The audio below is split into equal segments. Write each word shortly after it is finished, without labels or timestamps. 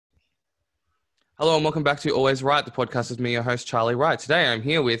Hello and welcome back to Always Right, the podcast with me, your host, Charlie Wright. Today I'm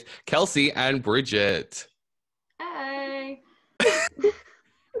here with Kelsey and Bridget. Hey.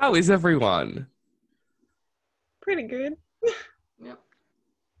 How is everyone? Pretty good. Yep.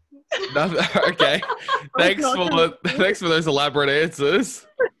 Okay. Thanks for those elaborate answers.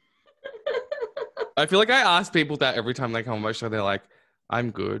 I feel like I ask people that every time they come on my show. They're like, I'm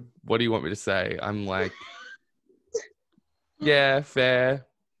good. What do you want me to say? I'm like, yeah, fair,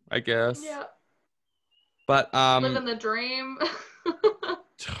 I guess. Yeah. But living the dream.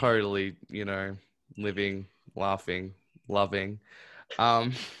 totally, living, laughing, loving. We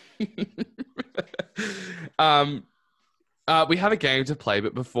have a game to play,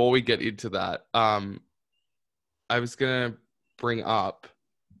 but before we get into that, I was gonna bring up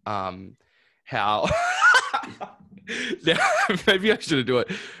how now, maybe I shouldn't do it,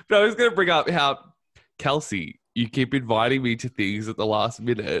 but I was gonna bring up how Kelsey, you keep inviting me to things at the last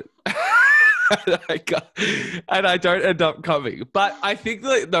minute. and I don't end up coming. But I think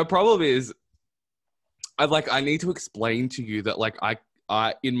that the problem is I need to explain to you that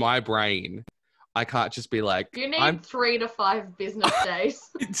I in my brain I can't just be like, you need 3 to 5 business days.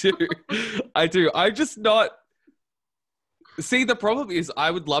 I do. I'm just not. See, the problem is I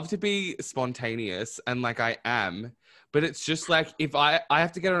would love to be spontaneous and I am, but it's just if I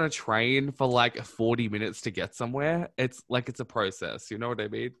have to get on a train for 40 minutes to get somewhere, it's a process. You know what I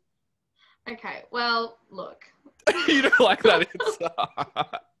mean? Okay, well, look. You don't like that answer.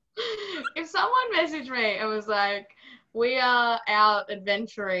 If someone messaged me and was like, we are out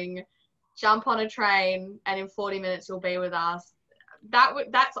adventuring, jump on a train, and in 40 minutes you'll be with us,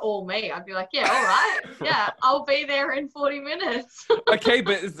 that's all me. I'd be like, yeah, all right. Yeah, I'll be there in 40 minutes. Okay,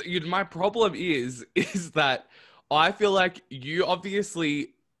 but my problem is that I feel like you obviously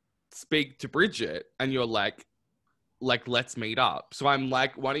speak to Bridget and you're like, let's meet up. So I'm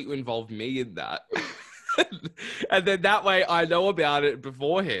like, why don't you involve me in that? And then that way I know about it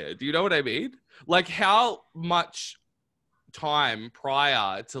beforehand. Do you know what I mean? How much time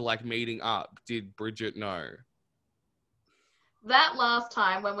prior to meeting up did Bridget know? That last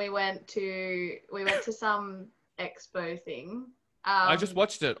time when we went to some expo thing. I just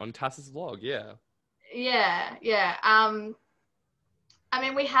watched it on Tass's vlog, yeah. Yeah. I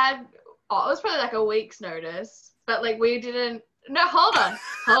mean, we had, it was probably a week's notice. But we didn't. No, hold on.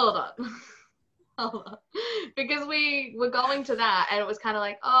 Because we were going to that, and it was kind of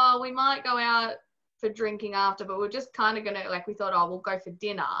we might go out for drinking after, but we're just kind of gonna we thought, we'll go for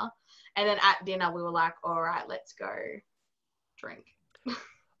dinner, and then at dinner we were like, all right, let's go drink.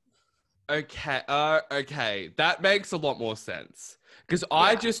 Okay, that makes a lot more sense. Because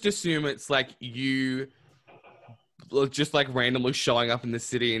I just assume it's you just randomly showing up in the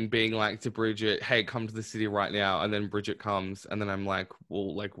city and being to Bridget, hey, come to the city right now. And then Bridget comes and then I'm like,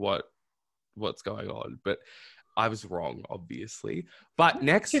 well, what's going on? But I was wrong, obviously. But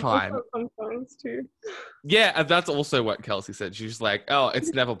next time. Sometimes too. Yeah, that's also what Kelsey said. She's like, oh,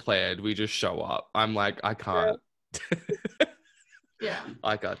 it's never planned. We just show up. I'm like, I can't. Yeah.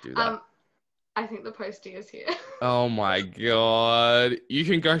 I can't do that. I think the postie is here. Oh my God. You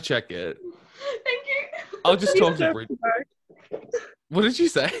can go check it. Thank you. I'll just talk to Bridget. What did you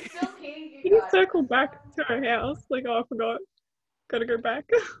say? You circle back to our house. I forgot. Gotta go back.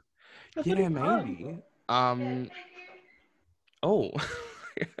 Yeah, maybe. Oh,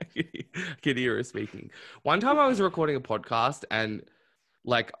 I can hear her speaking. One time I was recording a podcast and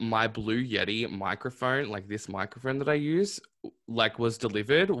my Blue Yeti microphone, this microphone that I use, was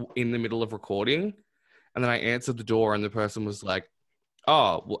delivered in the middle of recording. And then I answered the door and the person was like,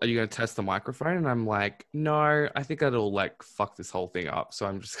 oh, well, are you going to test the microphone? And I'm like, no, I think that'll fuck this whole thing up. So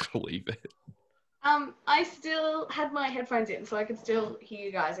I'm just going to leave it. I still had my headphones in so I could still hear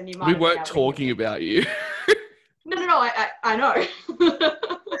you guys and you might We weren't talking about you. No, I know.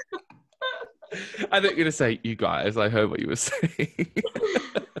 I thought you were going to say you guys. I heard what you were saying.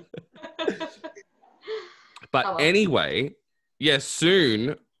 But anyway, yeah,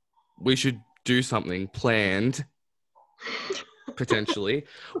 soon we should do something planned. Potentially.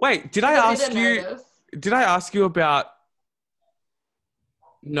 Wait, did I ask you about...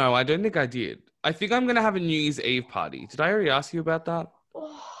 No, I don't think I did. I think I'm going to have a New Year's Eve party. Did I already ask you about that?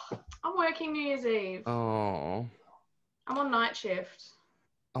 Oh, I'm working New Year's Eve. Oh. I'm on night shift.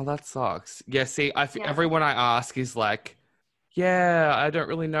 Oh, that sucks. Yeah, see, everyone I ask is like, yeah, I don't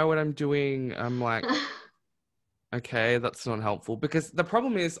really know what I'm doing. I'm like, okay, that's not helpful. Because the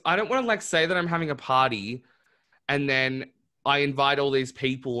problem is, I don't want to say that I'm having a party and then I invite all these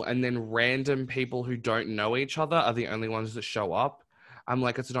people and then random people who don't know each other are the only ones that show up. I'm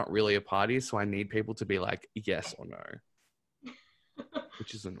like, it's not really a party, so I need people to be like, yes or no.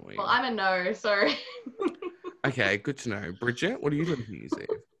 which is annoying. Well, I'm a no, so. Okay, good to know. Bridget, what are you doing for New Year's Eve?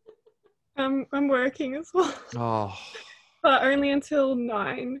 I'm working as well, Oh, but only until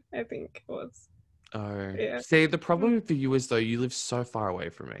 9, I think it was. oh. Yeah. See, the problem for you is though you live so far away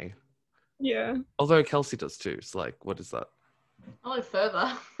from me. Yeah. Although Kelsey does too. So like, what is that? I live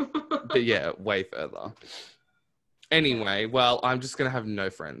further. But yeah, way further. Anyway, well, I'm just gonna have no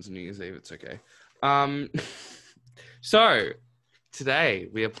friends on New Year's Eve. It's okay. So today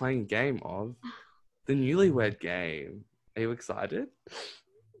we are playing a game of the Newlywed Game. Are you excited?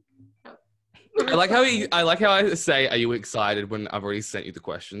 I like how I say, "Are you excited?" when I've already sent you the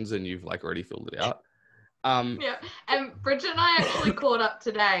questions and you've like already filled it out. Yeah, and Bridget and I actually caught up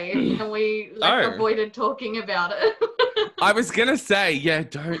today, and we avoided talking about it. I was gonna say, yeah,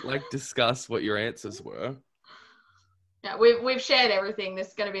 don't like discuss what your answers were. Yeah, we've shared everything.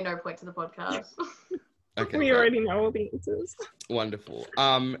 There's going to be no point to the podcast. Okay, We great. already know all the answers. Wonderful.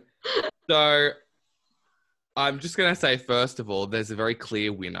 So I'm just gonna say first of all, there's a very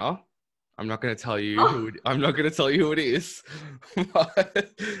clear winner. I'm not gonna tell you I'm not gonna tell you who it is. But,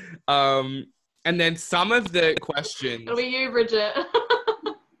 and then some of the questions. It'll be you, Bridget.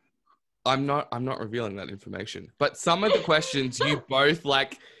 I'm not revealing that information. But some of the questions you both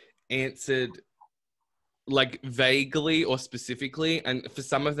like answered like vaguely or specifically, and for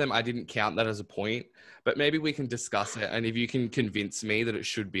some of them I didn't count that as a point. But maybe we can discuss it, and if you can convince me that it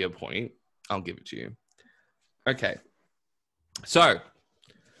should be a point, I'll give it to you. Okay. So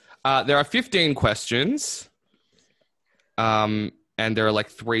there are 15 questions, and there are like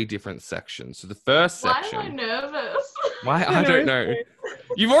 3 different sections. So the first section. Why am I nervous? Why? I don't know.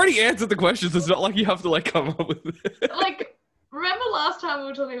 You've already answered the questions. It's not like you have to like come up with it. Like, remember last time we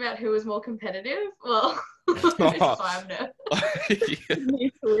were talking about who was more competitive? Well, this is why I'm nervous. Yeah.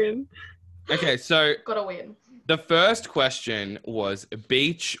 Need to win. Okay, so Gotta win. the first question was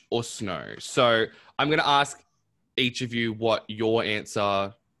beach or snow. So I'm going to ask each of you what your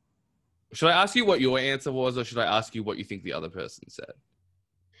answer. Should I ask you what your answer was, or should I ask you what you think the other person said?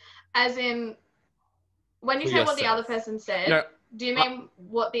 As in, when you For say what the yourself. other person said, No, do you mean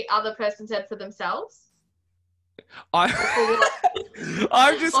what the other person said for themselves? I'm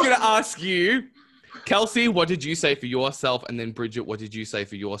just going to ask you, Kelsey, what did you say for yourself? And then Bridget, what did you say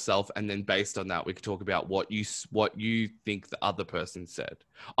for yourself? And then based on that, we could talk about what you think the other person said.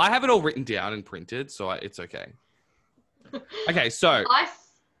 I have it all written down and printed, so it's okay. Okay, so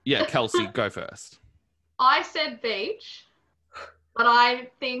yeah, Kelsey, go first. I said beach, but I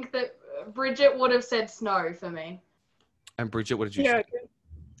think that Bridget would have said snow for me. And Bridget, what did you say?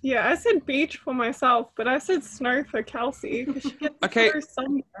 Yeah, I said beach for myself, but I said snow for Kelsey because she gets Okay. so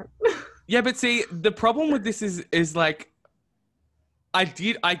sunburned. Yeah, but see, the problem with this is like, I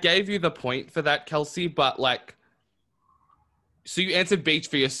gave you the point for that, Kelsey, but like, so you answered beach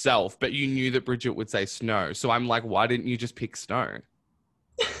for yourself, but you knew that Bridget would say snow. So I'm like, why didn't you just pick snow?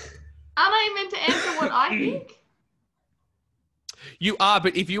 Aren't I meant to answer what I think? You are,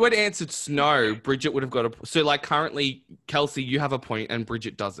 but if you had answered snow, Bridget would have got a... So like currently, Kelsey, you have a point and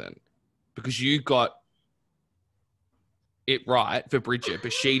Bridget doesn't. Because you got it right for Bridget,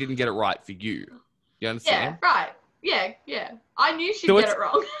 but she didn't get it right for you. You understand? Yeah, right. Yeah. I knew she'd So get it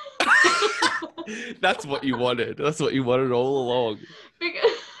wrong. That's what you wanted. That's what you wanted all along.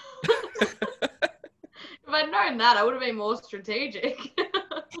 Because if I'd known that, I would have been more strategic.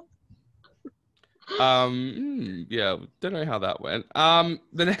 Yeah, don't know how that went. The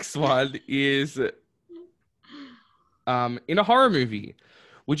next one is in a horror movie,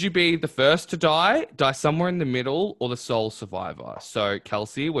 would you be the first to die somewhere in the middle, or the sole survivor? So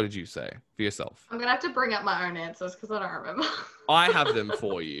Kelsey, what did you say for yourself? I'm gonna have to bring up my own answers because I don't remember. I have them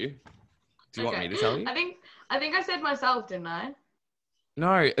for you. Do you want me to tell you? I think I said myself, didn't I?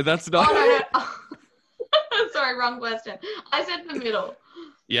 No, that's not. Oh, no. Sorry, wrong question. I said the middle.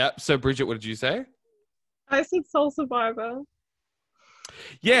 Yep. So Bridget, what did you say? I said sole survivor.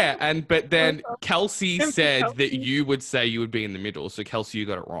 Yeah, but then Kelsey Kelsey. said that you would say you would be in the middle. So Kelsey, you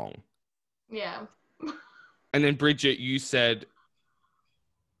got it wrong. Yeah. And then Bridget, you said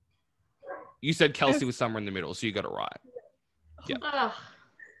Kelsey was somewhere in the middle, so you got it right. Yeah. Ugh.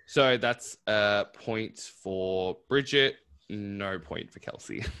 So that's a point for Bridget, no point for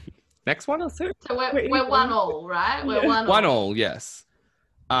Kelsey. Next one? So So we're 1-1, right? We're Yeah. 1-1. 1-1, yes.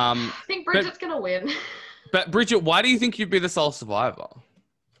 I think Bridget's gonna win. But Bridget, why do you think you'd be the sole survivor?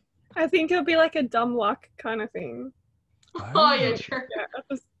 I think it'll be like a dumb luck kind of thing. Oh yeah, true. Yeah, I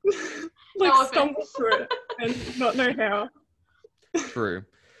just like No stumble offense. through it and not know how. True.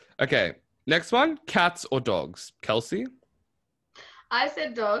 Okay, next one, cats or dogs? Kelsey? I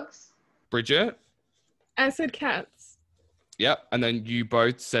said dogs. Bridget? I said cats. Yep. And then you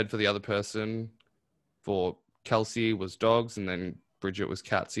both said for the other person, for Kelsey was dogs, and then Bridget was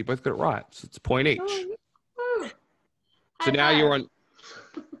cats. So you both got it right. So it's a point each. Woo. So High now five. you're on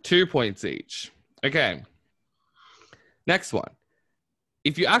 2 points each. Okay. Next one.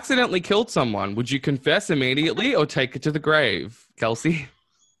 If you accidentally killed someone, would you confess immediately or take it to the grave? Kelsey?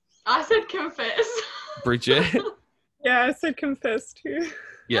 I said confess. Bridget? Yeah, I said confess too.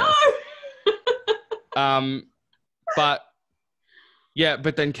 Yes. But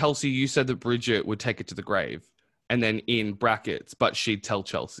then Kelsey, you said that Bridget would take it to the grave, and then in brackets, but she'd tell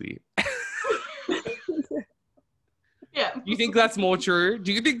Chelsea. Yeah. You think that's more true?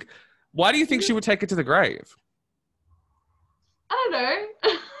 Why do you think she would take it to the grave? I don't know.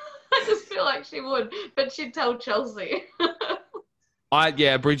 I just feel like she would, but she'd tell Chelsea.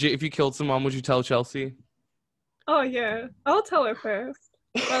 Bridget, if you killed someone, would you tell Chelsea? Oh yeah, I'll tell her first.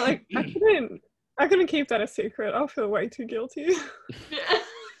 But like, I couldn't keep that a secret. I'll feel way too guilty. Yeah.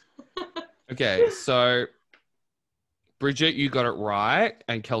 Okay, so Bridget, you got it right,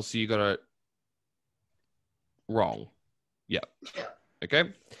 and Kelsey, you got it wrong. Yep.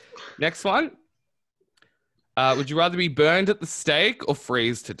 Okay. Next one. Would you rather be burned at the stake or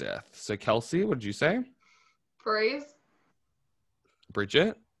freeze to death? So Kelsey, what did you say? Freeze.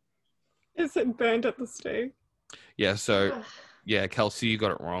 Bridget? Is it burned at the stake? Yeah, so Kelsey, you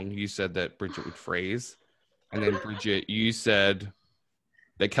got it wrong. You said that Bridget would freeze. And then Bridget, you said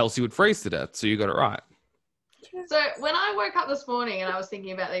that Kelsey would freeze to death. So you got it right. So when I woke up this morning and I was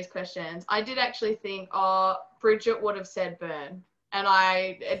thinking about these questions, I did actually think, Bridget would have said burn. And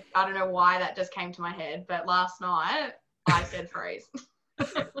I don't know why that just came to my head, but last night I said freeze.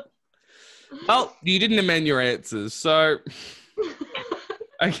 Well, you didn't amend your answers. So,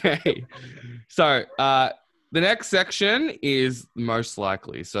 okay. So, the next section is most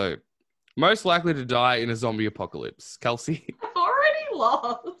likely. So, most likely to die in a zombie apocalypse. Kelsey? I've already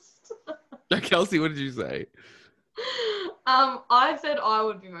lost. Kelsey, what did you say? I said I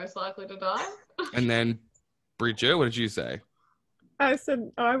would be most likely to die. And then Bridget, what did you say? I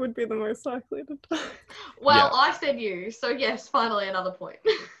said I would be the most likely to die. Well, I said you, so yes, finally another point.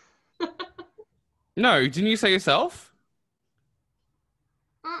 No, didn't you say yourself?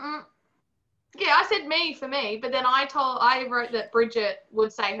 Mm-mm. Yeah, I said me for me, but then I wrote that Bridget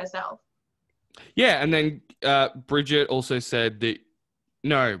would say herself. Yeah, and then Bridget also said that,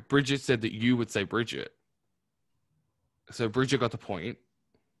 Bridget said that you would say Bridget. So Bridget got the point.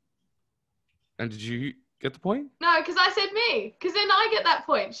 And did you get the point? No, because I said me, because then I get that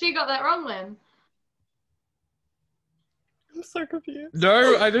point. She got that wrong then. I'm so confused.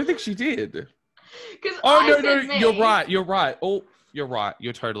 No, I don't think she did. Me. You're right. Oh, you're right.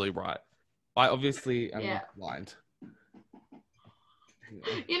 You're totally right. I obviously am blind.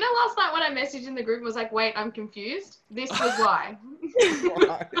 You know, last night when I messaged in the group, I was like, wait, I'm confused. This was why.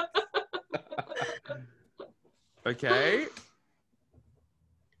 Okay.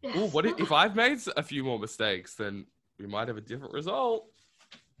 Yes. Ooh, what if I've made a few more mistakes, then we might have a different result.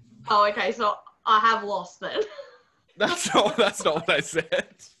 Oh, okay. So I have lost then. That's not what I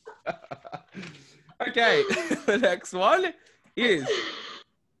said. Okay, the next one is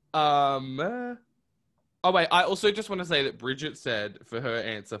oh wait, I also just want to say that Bridget said for her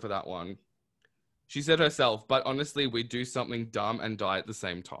answer for that one, she said herself, but honestly, we do something dumb and die at the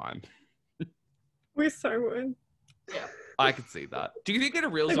same time. We so would. Yeah. I could see that. Do you think in a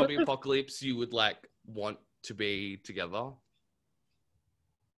real zombie apocalypse you would want to be together?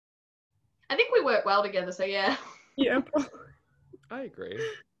 I think we work well together, so yeah. Yeah. I agree.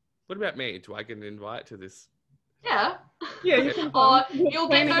 What about me? Do I get an invite to this? Yeah. Yeah, you can. Or you'll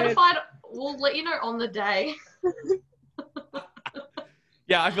get notified. We'll let you know on the day.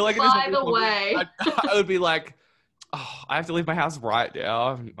 Yeah, I feel like By the way, I would be like, oh, I have to leave my house right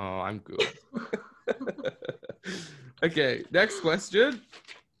now. Oh, I'm good. Okay, next question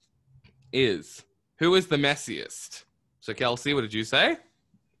is, who is the messiest? So Kelsey, what did you say?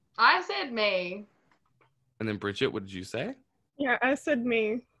 I said me. And then Bridget, what did you say? Yeah, I said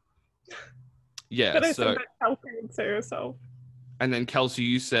me. Yeah, But I said that Kelsey would say herself. And then Kelsey,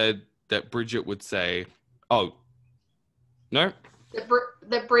 you said that Bridget would say, oh, no?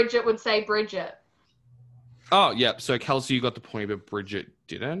 That Bridget would say Bridget. Oh, yeah. So Kelsey, you got the point, but Bridget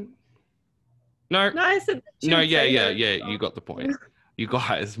didn't. No, I said. No, yeah. You got the point. You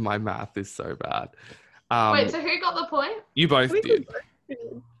guys, my math is so bad. Wait, so who got the point? You both did.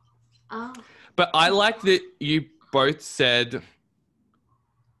 Oh. But I like that you both said.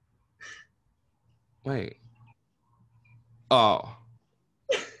 Wait. Oh.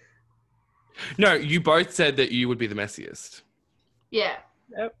 No, you both said that you would be the messiest. Yeah.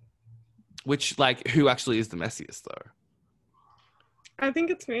 Yep. Which, who actually is the messiest, though? I think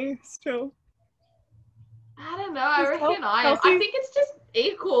it's me still. I don't know. I Is reckon I am. I Kelsey? think it's just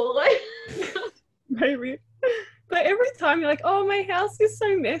equal. Maybe. But every time you're like, oh, my house is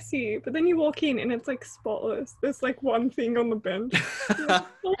so messy. But then you walk in and it's like spotless. There's like one thing on the bench.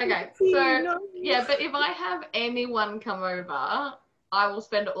 Okay, so yeah, but if I have anyone come over, I will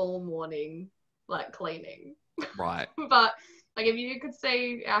spend all morning like cleaning. Right. But like if you could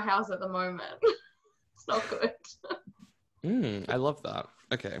see our house at the moment, it's not good. I love that.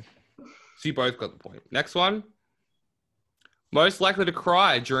 Okay. So you both got the point. Next one. Most likely to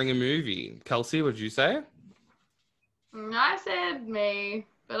cry during a movie. Kelsey, what did you say? I said me,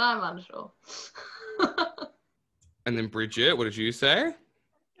 but I'm unsure. And then Bridget, what did you say?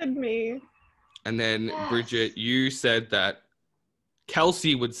 And me. And then Yes. Bridget, you said that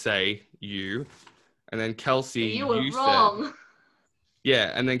Kelsey would say you. And then Kelsey, You were you wrong. said...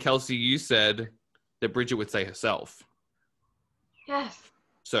 Yeah, and then Kelsey, you said that Bridget would say herself. Yes.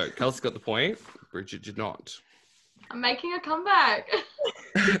 So Kelsey got the point. Bridget did not. I'm making a comeback.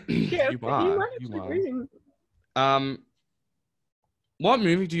 Yeah, You but are. you might You actually are. win. What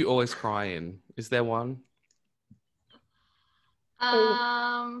movie do you always cry in? Is there one?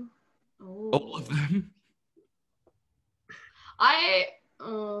 Ooh. All of them.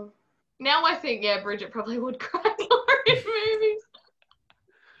 Now I think, yeah, Bridget probably would cry more in movies.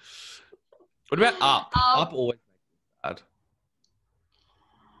 What about Up? Up always makes me sad.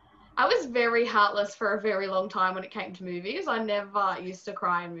 I was very heartless for a very long time when it came to movies. I never used to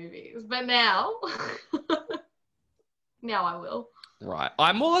cry in movies, but now, now I will. Right.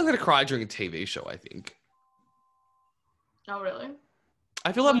 I'm more likely to cry during a TV show, I think. Oh, really?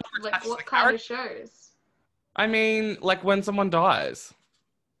 I feel I'm more Like attached to what the kind character. of shows? I mean, like when someone dies.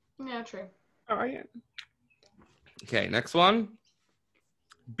 Yeah, true. Oh, yeah. Okay, next one.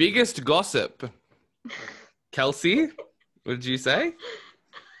 Biggest gossip. Kelsey, what did you say?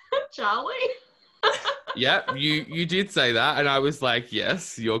 Charlie? Yep, you did say that, and I was like,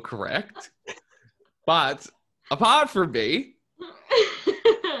 yes, you're correct. But apart from me,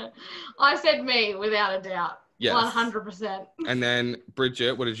 I said me, without a doubt. yes. 100%. And then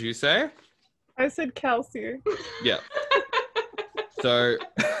Bridget, what did you say? I said Kelsey. Yeah. So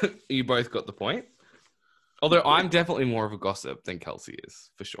you both got the point. Although I'm definitely more of a gossip than Kelsey is,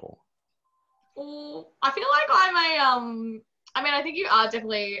 for sure. Ooh, I feel like I'm I mean, I think you are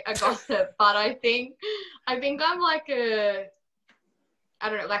definitely a gossip, but I think I'm like I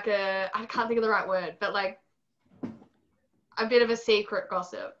don't know, I can't think of the right word, but like a bit of a secret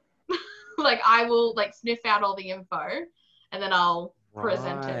gossip. Like I will like sniff out all the info and then I'll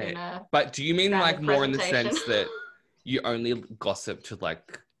present it in a But do you mean standard like more in the presentation. sense that you only gossip to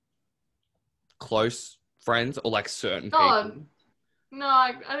like close friends or like certain people? No,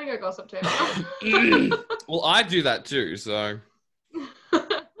 I think I gossip too. Well, I do that too, so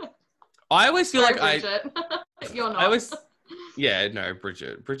I always feel Sorry, like Bridget. You're not. I always yeah, no,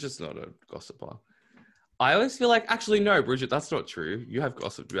 Bridget's not a gossiper. I always feel like, actually, no, Bridget, that's not true. You have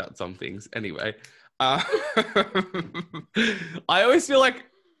gossiped about some things. Anyway, I always feel like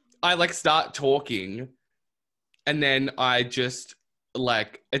I like start talking and then I just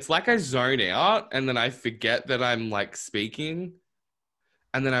like, it's like I zone out and then I forget that I'm like speaking.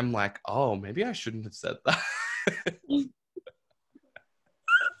 And then I'm like, oh, maybe I shouldn't have said that.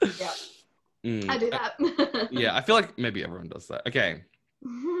 Yeah. I do that. Yeah, I feel like maybe everyone does that. Okay.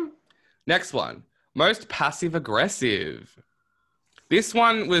 Next one. Most passive aggressive. This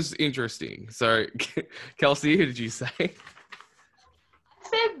one was interesting. So, Kelsey, who did you say? I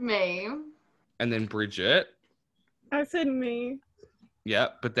said me. And then Bridget. I said me. Yeah,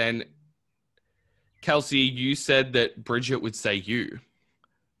 but then Kelsey, you said that Bridget would say you.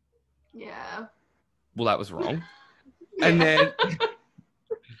 Yeah. Well, that was wrong. And then...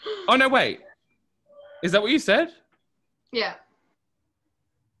 Oh, no, wait. Is that what you said? Yeah.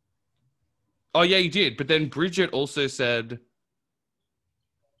 Oh, yeah, you did. But then Bridget also said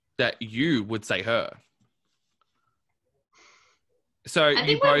that you would say her. So I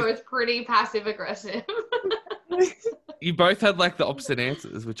think we're both pretty passive aggressive. You both had like the opposite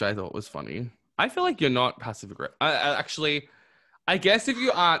answers, which I thought was funny. I feel like you're not passive aggressive. Actually, I guess if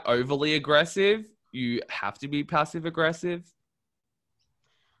you aren't overly aggressive, you have to be passive aggressive.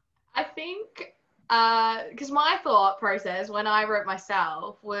 I think, because my thought process when I wrote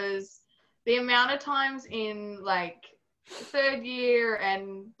myself was the amount of times in like third year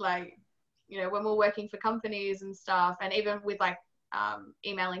and like, you know, when we're working for companies and stuff, and even with like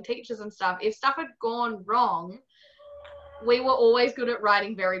emailing teachers and stuff, if stuff had gone wrong, we were always good at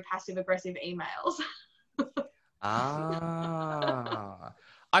writing very passive aggressive emails.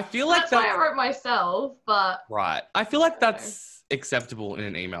 I feel like That's why I wrote myself, but right. I feel like that's acceptable in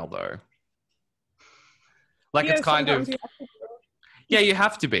an email though. Like Yeah, it's kind of sometimes you have to do yeah, you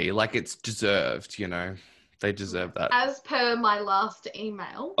have to be like it's deserved, you know. They deserve that. as per my last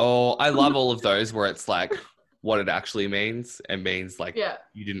email. Oh, I love all of those where it's like what it actually means. It means like Yeah.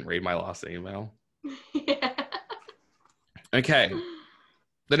 you didn't read my last email. Yeah. Okay.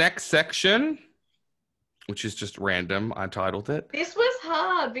 The next section, which is just random, I titled it. This was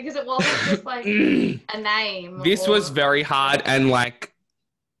hard because it wasn't just like a name. This was very hard and like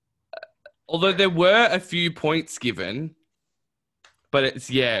although there were a few points given, but it's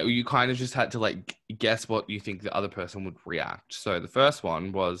yeah, you kind of just had to like guess what you think the other person would react. So the first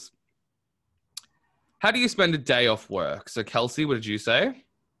one was, how do you spend a day off work? So Kelsey, what did you say?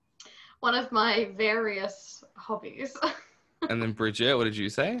 one of my various hobbies. And then Bridget, what did you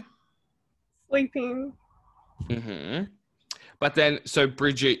say? sleeping. Mm-hmm. But then, so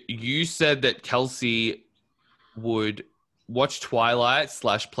Bridget, you said that Kelsey would watch Twilight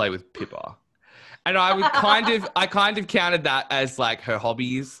 / play with Pippa. And I would I kind of counted that as like her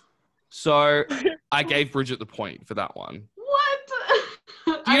hobbies. So I gave Bridget the point for that one.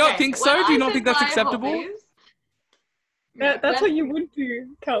 What? Do you not think so? Do you not think that's acceptable? That's what you would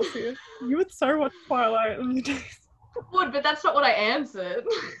do, Kelsey. You would so watch Twilight on your days. Would, but that's not what I answered.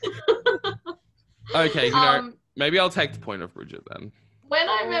 Okay, you know, maybe I'll take the point of Bridget then. When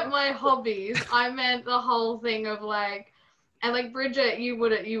I meant my hobbies, I meant the whole thing of like, and like Bridget, you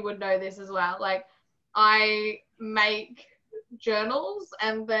would know this as well. Like, I make journals,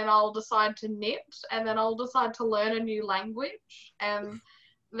 and then I'll decide to knit, and then I'll decide to learn a new language, and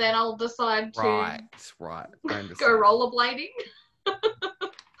then I'll decide to Right. I understand. go rollerblading.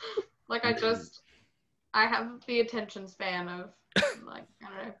 Like I have the attention span of like, I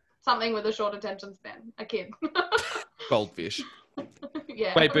don't know, something with a short attention span, a kid. Goldfish.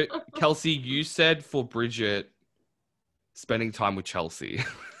 Yeah. Wait, but Kelsey, you said for Bridget, spending time with Chelsea.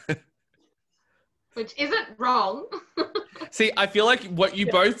 Which isn't wrong. See, I feel like what you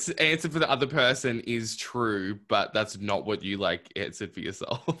both answered for the other person is true, but that's not what you like answered for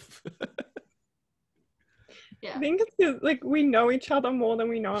yourself. Yeah. I think it's 'cause, like we know each other more than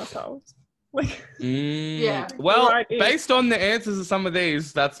we know ourselves. Like, Yeah. Well, Right, based on the answers of some of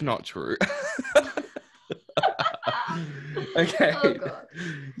these, that's not true. Okay. Oh god.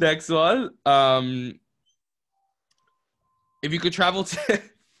 Next one. If you could travel to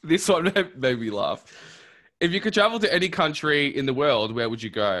this one made me laugh. If you could travel to any country in the world, where would you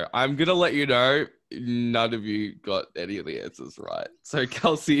go? I'm gonna let you know, none of you got any of the answers right. So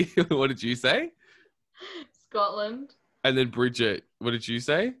Kelsey, what did you say? Scotland. And then Bridget, what did you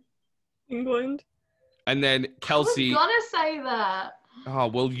say? England. And then Kelsey. I was gonna say that. Oh,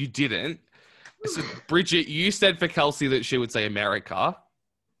 well, you didn't. So Bridget, you said for Kelsey that she would say America,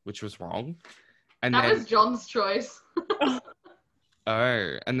 which was wrong. And That then, was John's choice.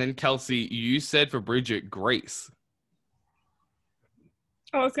 oh, and then Kelsey, you said for Bridget, Greece.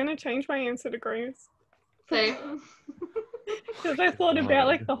 I was gonna change my answer to Greece Same. because I thought about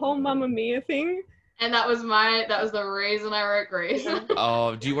like the whole Mamma Mia thing. And that was the reason I wrote Greece.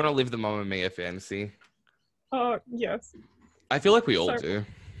 Oh, do you want to live the Mamma Mia fantasy? Oh yes. I feel like we all So- do,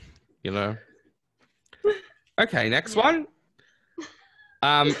 you know? Okay, next Yeah.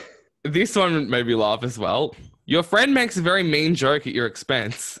 one. This one made me laugh as well. Your friend makes a very mean joke at your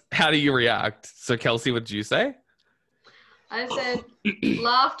expense. How do you react? So Kelsey, what did you say? I said,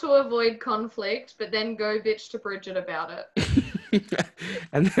 laugh to avoid conflict, but then go bitch to Bridget about it.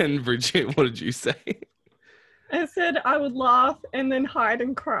 And then Bridget, what did you say? I said I would laugh and then hide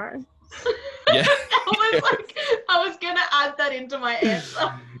and cry. Yeah. I was gonna add that into my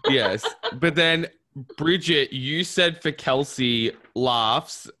answer. Yes. But then Bridget, you said for Kelsey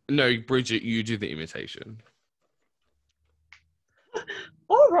laughs. No, Bridget, you do the imitation.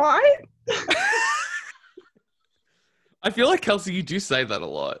 All right. I feel like Kelsey, you do say that a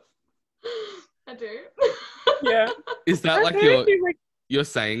lot. I do. Yeah. Is that I like feel like your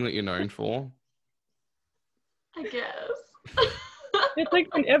saying that you're known for? I guess. it's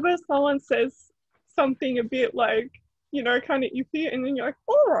like whenever someone says something a bit like, you know, kind of iffy, and then you're like,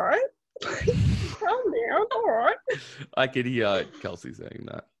 all right, calm down, all right. I could hear Kelsey saying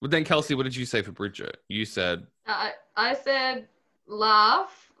that. But then Kelsey, what did you say for Bridget? You said I said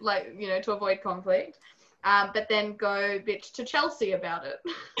laugh, like, you know, to avoid conflict, but then go bitch to Chelsea about it.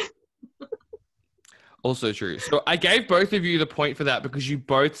 also true. So I gave both of you the point for that because you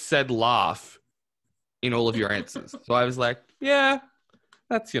both said laugh in all of your answers. So I was like, yeah,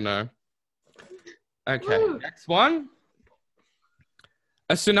 that's, you know. Okay, Woo. next one.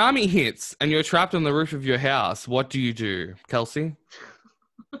 A tsunami hits and you're trapped on the roof of your house. What do you do, Kelsey?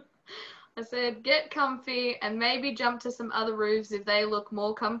 I said, get comfy and maybe jump to some other roofs if they look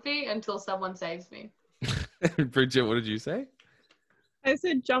more comfy until someone saves me. Bridget, what did you say? I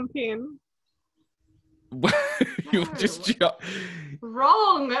said jump in. You would just jump.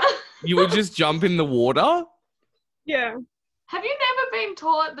 Wrong. You would just jump in the water? Yeah. Have you never been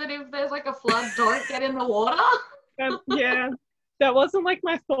taught that if there's like a flood, don't get in the water? Yeah. That wasn't like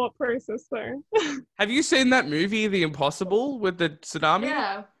my thought process though. Have you seen that movie, The Impossible, with the tsunami?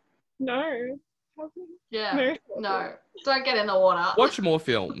 Yeah. No. Yeah. No. Don't get in the water. Watch more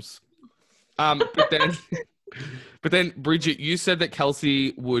films. But then, Bridget, you said that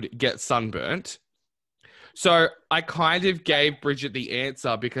Kelsey would get sunburnt. So I kind of gave Bridget the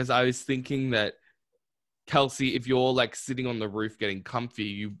answer because I was thinking that Kelsey, if you're like sitting on the roof getting comfy,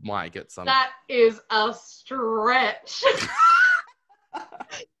 you might get sunburnt. That is a stretch.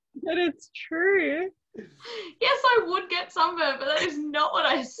 But it's true. Yes, I would get sunburned, but that is not what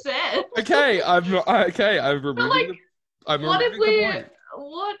I said. Okay, I'm removing What if the point.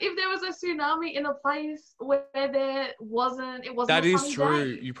 What if there was a tsunami in a place where it wasn't That a is sunny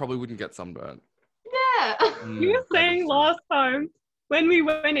true. day? You probably wouldn't get sunburnt. Yeah. You were saying last time when we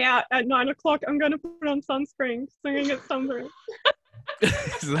went out at 9 o'clock, I'm going to put on sunscreen because I'm going to get sunburned.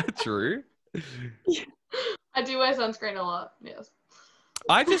 Is that true? Yeah. I do wear sunscreen a lot, yes.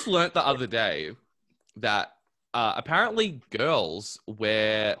 I just learnt the other day that apparently girls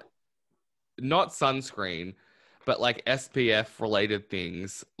wear not sunscreen, but like SPF related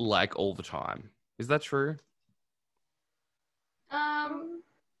things like all the time. Is that true?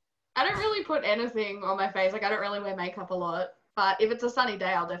 I don't really put anything on my face. Like, I don't really wear makeup a lot. But if it's a sunny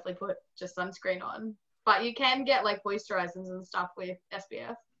day, I'll definitely put just sunscreen on. But you can get like moisturizers and stuff with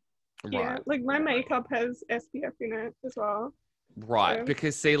SPF. Yeah, Right. like my makeup has SPF in it as well. Right. So,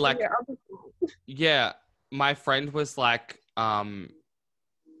 Because see, like, yeah, my friend was like, oh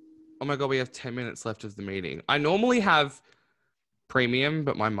my God, we have 10 minutes left of the meeting. I normally have premium,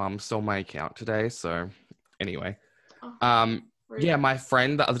 but my mum stole my account today. So anyway, Rude. yeah, my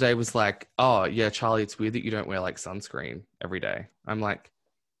friend the other day was like, oh yeah, Charlie, it's weird that you don't wear like sunscreen every day. I'm like,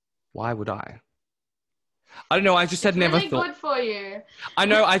 why would I? I don't know. I just had never really thought. Good for you. I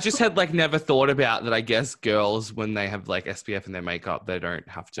know. I just had like never thought about that. I guess girls, when they have like SPF in their makeup, they don't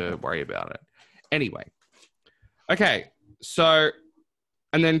have to worry about it. Anyway. Okay. So,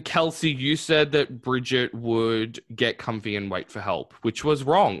 and then Kelsey, you said that Bridget would get comfy and wait for help, which was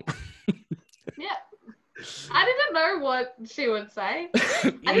wrong. Yeah. I didn't know what she would say.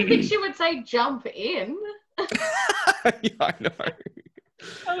 I didn't think she would say jump in. Yeah, I know.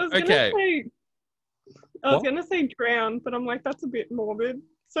 I was gonna say drown, but I'm like, that's a bit morbid.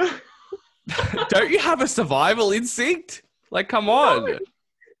 So Don't you have a survival instinct? Like, come on.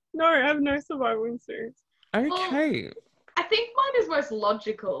 no, I have no survival instincts. Okay. Well, I think mine is most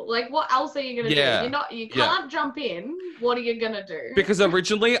logical. Like, what else are you gonna do? You can't jump in. What are you gonna do? Because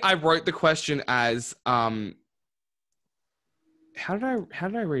originally I wrote the question as how did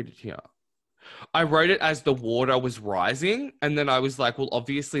I read it here? I wrote it as the water was rising, and then I was like, well,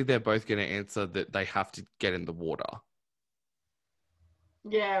 obviously they're both going to answer that they have to get in the water.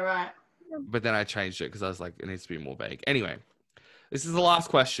 Yeah, right. But then I changed it because I was like, it needs to be more vague. Anyway, this is the last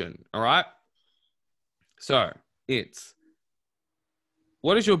question, all right? So,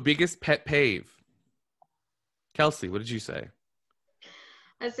 what is your biggest pet peeve? Kelsey, what did you say?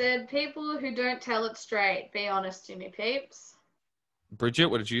 I said, people who don't tell it straight. Be honest to me, peeps. Bridget,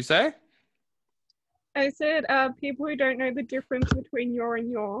 what did you say? I said people who don't know the difference between your and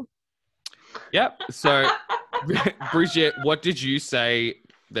your. Yep. So, Bridget, what did you say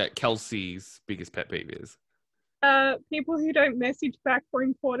that Kelsey's biggest pet peeve is? People who don't message back for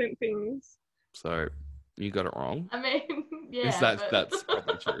important things. So, you got it wrong. I mean, yeah. That's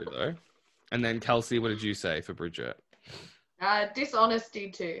probably true, though. And then, Kelsey, what did you say for Bridget?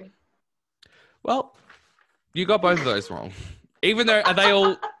 Dishonesty, too. Well, you got both of those wrong. Even though, are they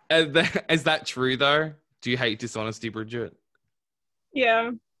all... Is that true, though? Do you hate dishonesty, Bridget?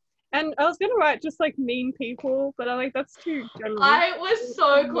 Yeah. And I was going to write just like mean people, but I'm like, that's too general. I was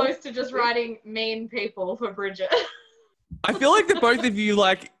so close to just writing mean people for Bridget. I feel like the both of you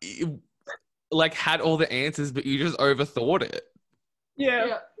like had all the answers, but you just overthought it.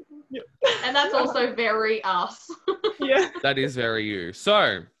 Yeah. And that's also very us. Yeah. That is very you.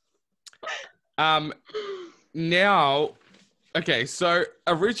 So, now... Okay, so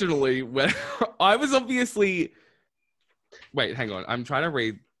originally when I was obviously... Wait, hang on. I'm trying to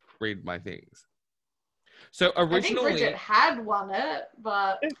read my things. So originally... I think Bridget had won it,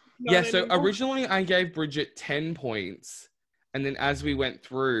 but... Yeah, so originally I gave Bridget 10 points. And then as we went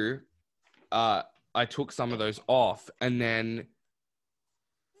through, I took some of those off. And then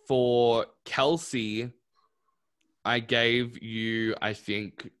for Kelsey, I gave you, I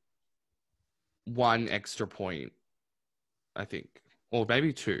think, 1 extra point, I think, or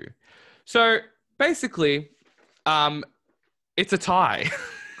maybe 2. So basically, it's a tie.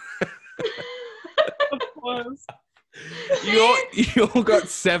 Of course. You all got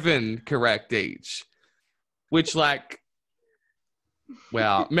 7 correct each, which, like,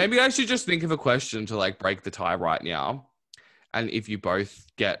 wow. Maybe I should just think of a question to, like, break the tie right now. And if you both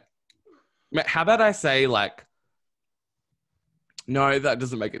get, how about I say, like, no, that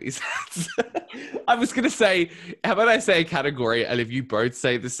doesn't make any sense. I was going to say, how about I say a category, and if you both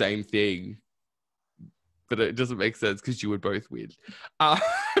say the same thing, but it doesn't make sense because you would both win.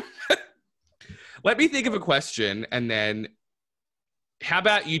 Let me think of a question, and then how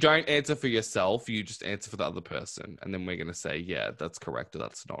about you don't answer for yourself, you just answer for the other person, and then we're going to say, yeah, that's correct or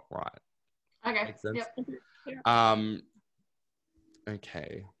that's not right. Okay. Make sense? Yep.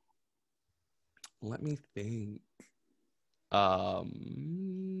 Okay. Let me think. Oh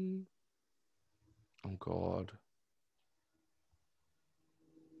God.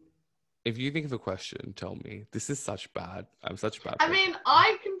 If you think of a question, tell me. This is such bad. I'm such a bad I person. mean,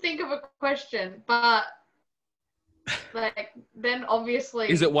 I can think of a question, but like then obviously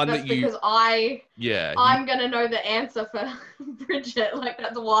Is it one that's that you? because I'm gonna know the answer for Bridget. Like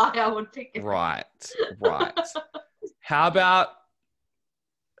that's why I would pick it. Right. How about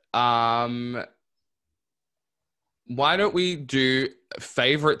why don't we do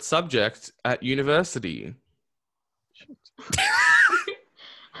favorite subject at university?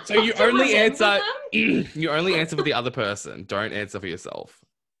 So you only answer you only answer for the other person. Don't answer for yourself.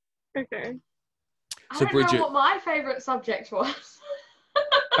 Okay. I So don't Bridget, know what my favorite subject was.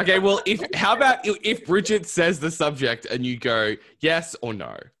 okay, well, how about if Bridget says the subject and you go yes or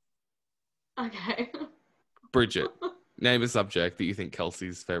no? Okay. Bridget, name a subject that you think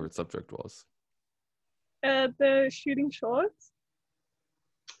Kelsey's favorite subject was. The shooting shorts.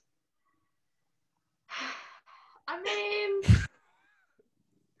 I mean,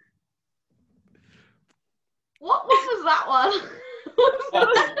 what was that one?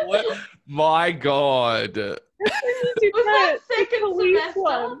 What? My God. Was that second semester?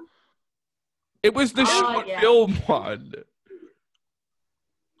 One. It was the short film one.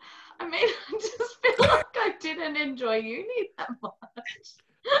 I mean, I just feel like I didn't enjoy uni that much.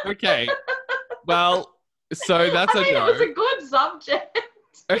 Okay. Well, so that's I mean, no. it was a good subject.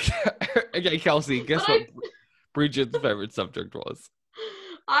 Okay, Kelsey, guess what Bridget's favorite subject was?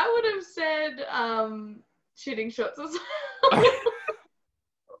 I would have said shooting shots as well.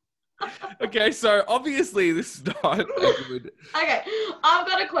 Okay, so obviously this is not a good... Okay, I've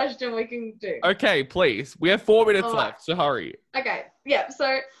got a question we can do. Okay, please. We have 4 minutes left, so hurry. Okay, yeah,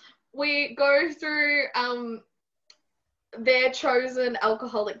 so we go through their chosen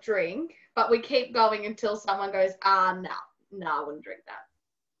alcoholic drink, but we keep going until someone goes, no, I wouldn't drink that.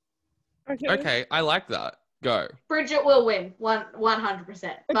 Okay, I like that. Go. Bridget will win,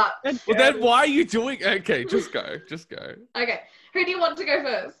 100%. But well, then why are you doing... Okay, just go. Okay, who do you want to go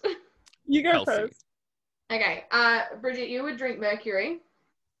first? You go Kelsey. first. Okay, Bridget, you would drink Mercury.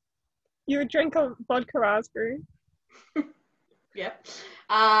 You would drink a vodka raspberry. Yep.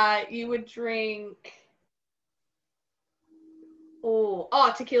 You would drink...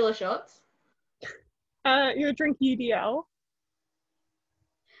 tequila shots. You would drink UDL.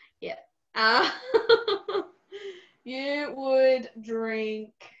 Yeah. You would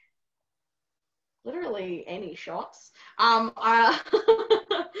drink literally any shots. I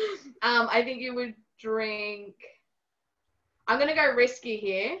think you would drink. I'm gonna go risky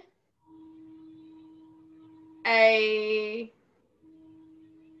here.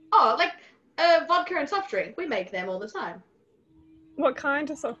 Like a vodka and soft drink. We make them all the time. What kind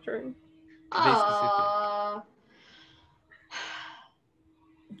of soft drink?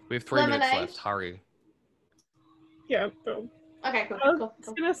 We have 3 minutes lemonade. left. Hurry. Yeah, Bill. Okay, cool. I was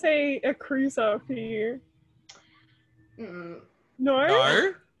gonna say a cruiser for you. No?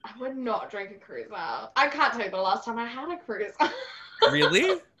 No? I would not drink a cruiser. I can't tell you the last time I had a cruiser.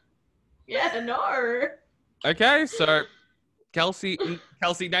 Really? Yeah, no. Okay, so Kelsey,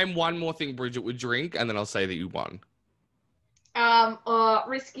 name one more thing Bridget would drink, and then I'll say that you won.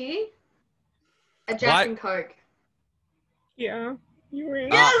 Risky. A Jack and Coke. Yeah, you win.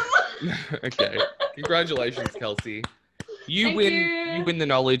 Yes! Okay. Congratulations, Kelsey. You Thank You win the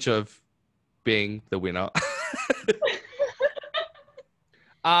knowledge of being the winner.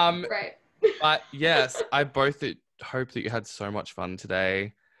 Right. But yes, I both hope that you had so much fun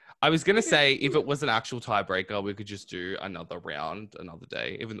today. I was gonna say if it was an actual tiebreaker, we could just do another round another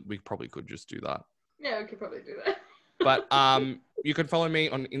day. Even we probably could just do that. Yeah, we could probably do that. But You can follow me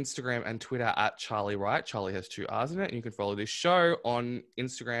on Instagram and Twitter at Charlie Wright. Charlie has 2 R's in it. And you can follow this show on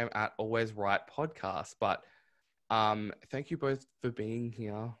Instagram at Always Right Podcast. But thank you both for being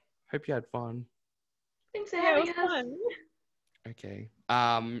here. Hope you had fun. Thanks for Yeah, it having was us. fun. Okay.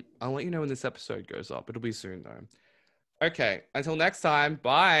 I'll let you know when this episode goes up. It'll be soon though. Okay. Until next time.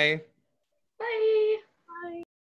 Bye.